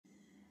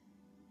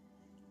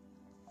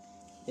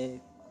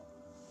Hey,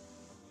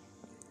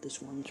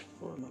 this one's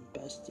for my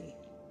bestie.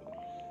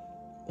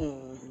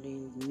 Her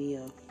name's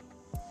Mia.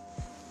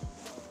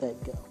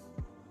 Let go.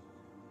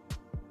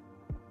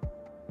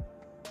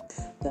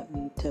 Let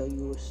me tell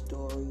you a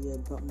story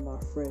about my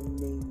friend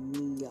named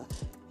Mia.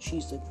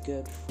 She's a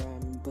good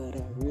friend, but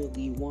I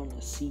really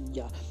wanna see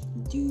ya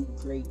do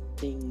great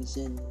things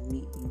and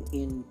meet you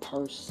in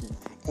person.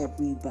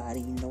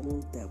 Everybody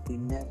knows that we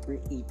never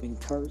even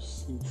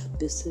curse, and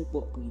this is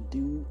what we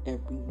do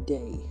every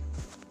day.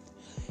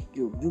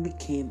 You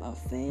became a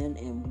fan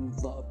and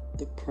we love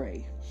to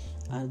pray.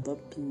 I'd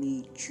love to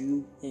meet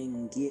you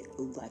and get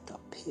like a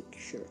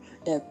picture.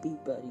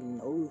 Everybody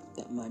knows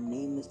that my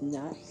name is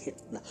not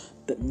Hitler,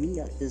 but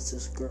Mia is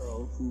this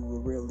girl who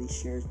really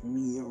shares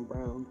me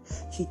around.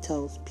 She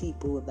tells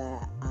people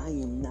that I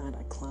am not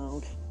a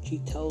clown. She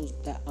tells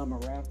that I'm a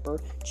rapper.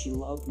 She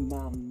loves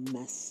my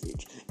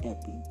message.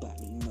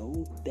 Everybody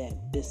knows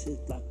that this is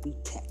like we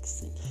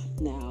texting.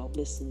 Now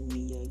listen,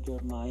 Mia,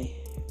 you're my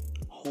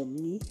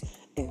homie.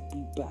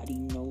 Everybody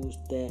knows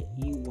that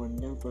you are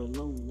never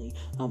lonely.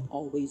 I'm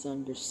always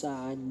on your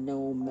side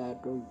no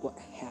matter what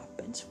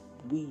happens.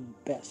 We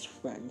best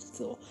friends,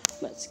 so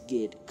let's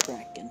get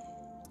cracking.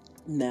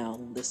 Now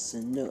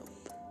listen up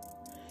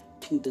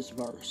to this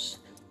verse.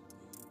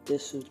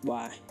 This is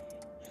why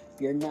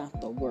you're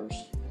not the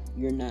worst.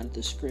 You're not a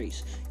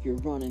disgrace. You're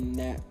running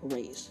that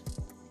race.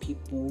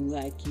 People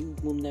like you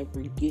will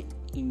never get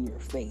in your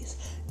face.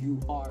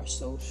 You are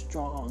so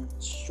strong,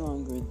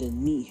 stronger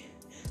than me.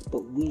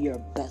 But we are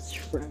best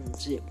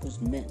friends, it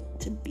was meant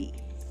to be.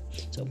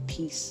 So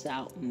peace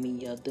out,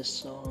 Mia, this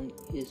song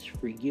is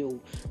for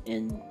you.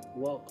 And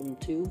welcome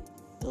to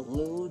the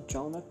Lil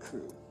Jonah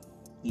crew.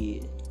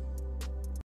 Yeah.